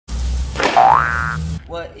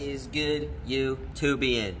What is good,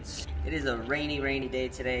 YouTubians? It is a rainy day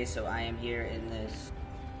today, so I am here in this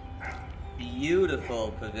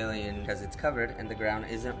beautiful pavilion because it's covered and the ground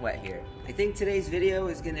isn't wet here. I think today's video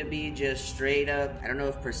is gonna be just straight up, I don't know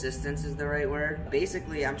if persistence is the right word.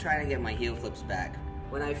 Basically, I'm trying to get my heel flips back.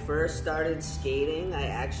 When I first started skating, I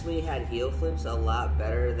actually had heel flips a lot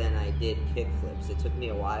better than I did kick flips. It took me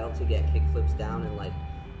a while to get kick flips down and like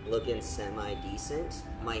looking semi-decent.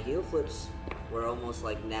 My heel flips were almost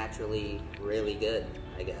like naturally really good,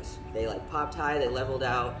 I guess. They like popped high, they leveled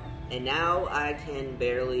out, and now I can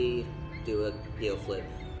barely do a heel flip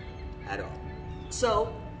at all.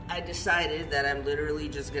 So I decided that I'm literally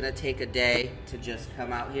just gonna take a day to just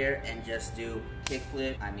come out here and just do heel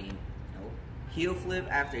flip after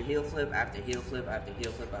heel flip after heel flip after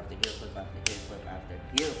heel flip after heel flip after heel flip after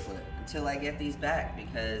heel flip until I get these back,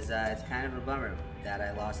 because it's kind of a bummer that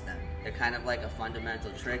I lost them. They're kind of like a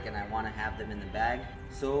fundamental trick and I want to have them in the bag.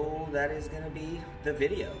 So that is going to be the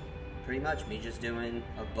video. Pretty much me just doing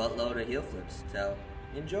a buttload of heel flips. So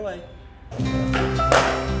enjoy. Oh,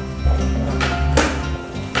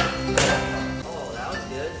 that was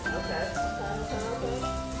good. Okay.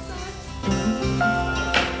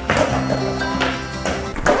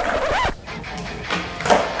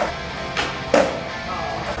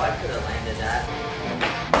 I could have landed that.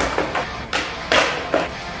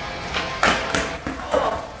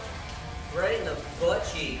 Oh, right in the butt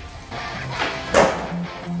cheek.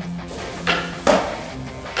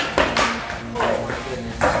 Oh my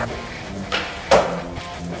goodness. Okay.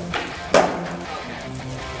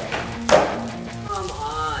 Come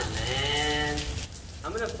on, man.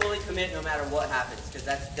 I'm gonna fully commit no matter what happens, because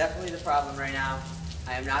that's definitely the problem right now.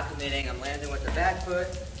 I am not committing. I'm landing with the back foot,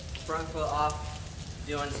 front foot off,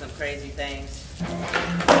 doing some crazy things.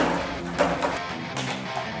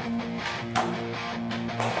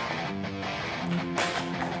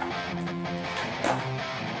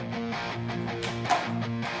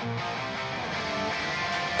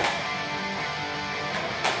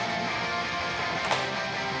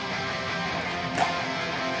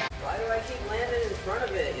 Why do I keep landing in front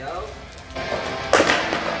of it, yo?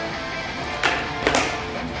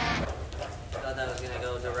 Thought that was gonna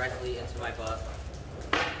go directly into my butt.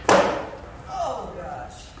 Oh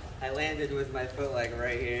gosh. I landed with my foot like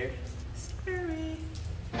right here. Scary.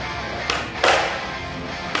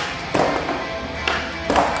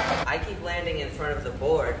 I keep landing in front of the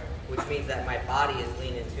board, which means that my body is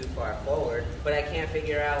leaning too far forward, but I can't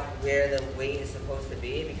figure out where the weight is supposed to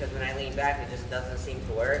be, because when I lean back, it just doesn't seem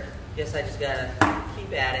to work. Guess I just gotta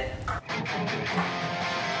keep at it.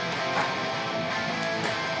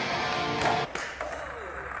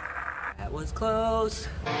 That was close.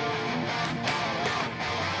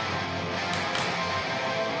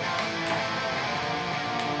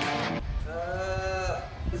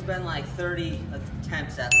 It's been like 30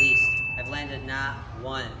 attempts at least. I've landed not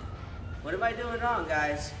one. What am I doing wrong,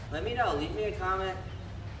 guys? Let me know. Leave me a comment.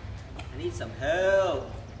 I need some help.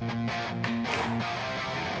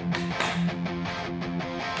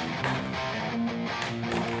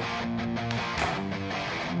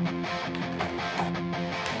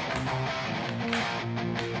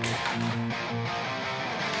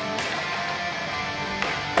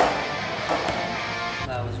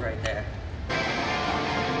 That was right there.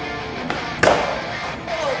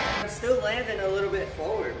 Oh, I'm still landing a little bit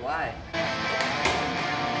forward. Why?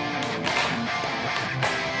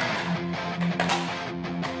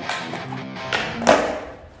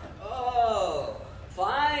 Oh,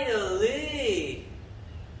 finally!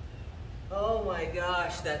 Oh my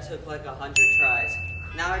gosh, that took like 100 tries.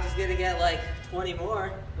 Now I just gotta get like 20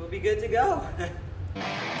 more. We'll be good to go.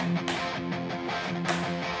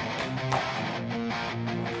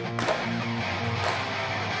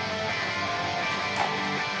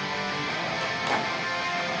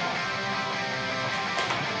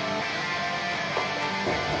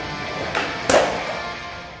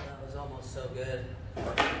 So good.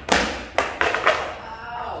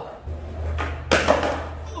 Ow!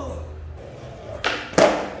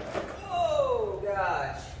 Oh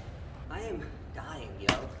gosh. I am dying,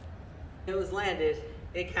 yo. It was landed,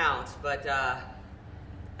 it counts, but I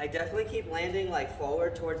definitely keep landing like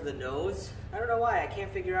forward towards the nose. I don't know why, I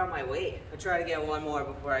can't figure out my weight. I'll try to get one more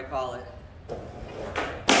before I call it.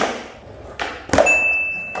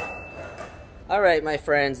 Alright, my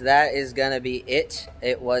friends, that is gonna be it.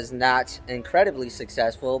 It was not incredibly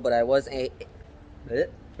successful, but I was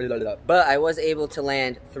able to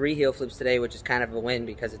land 3 heel flips today, which is kind of a win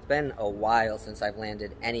because it's been a while since I've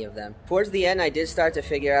landed any of them. Towards the end, I did start to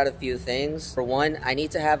figure out a few things. For one, I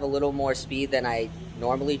need to have a little more speed than I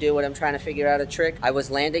normally do when I'm trying to figure out a trick. I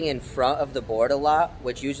was landing in front of the board a lot,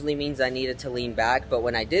 which usually means I needed to lean back, but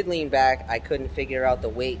when I did lean back, I couldn't figure out the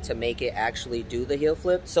weight to make it actually do the heel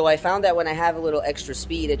flip. So I found that when I have a little extra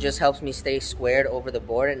speed, it just helps me stay squared over the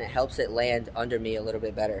board and it helps it land under me a little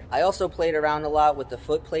bit better. I also played around a lot with the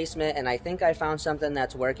foot placement, and I think I found something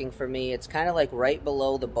that's working for me. It's kind of like right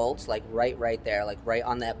below the bolts, like right there, like right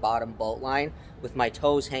on that bottom bolt line, with my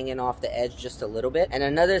toes hanging off the edge just a little bit. And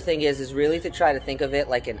another thing is really to try to think of it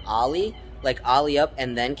like an ollie, like ollie up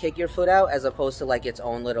and then kick your foot out, as opposed to like its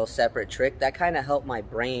own little separate trick. That kind of helped my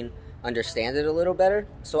brain understand it a little better.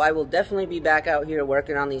 So I will definitely be back out here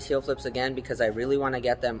working on these heel flips again, because I really want to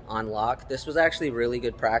get them on lock. This was actually really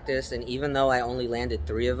good practice, and even though I only landed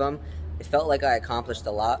 3 of them, it felt like I accomplished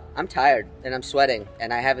a lot. I'm tired and I'm sweating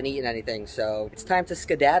and I haven't eaten anything, so it's time to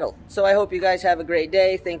skedaddle. So I hope you guys have a great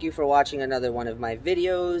day. Thank you for watching another one of my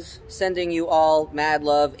videos. Sending you all mad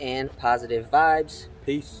love and positive vibes.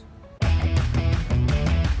 Peace.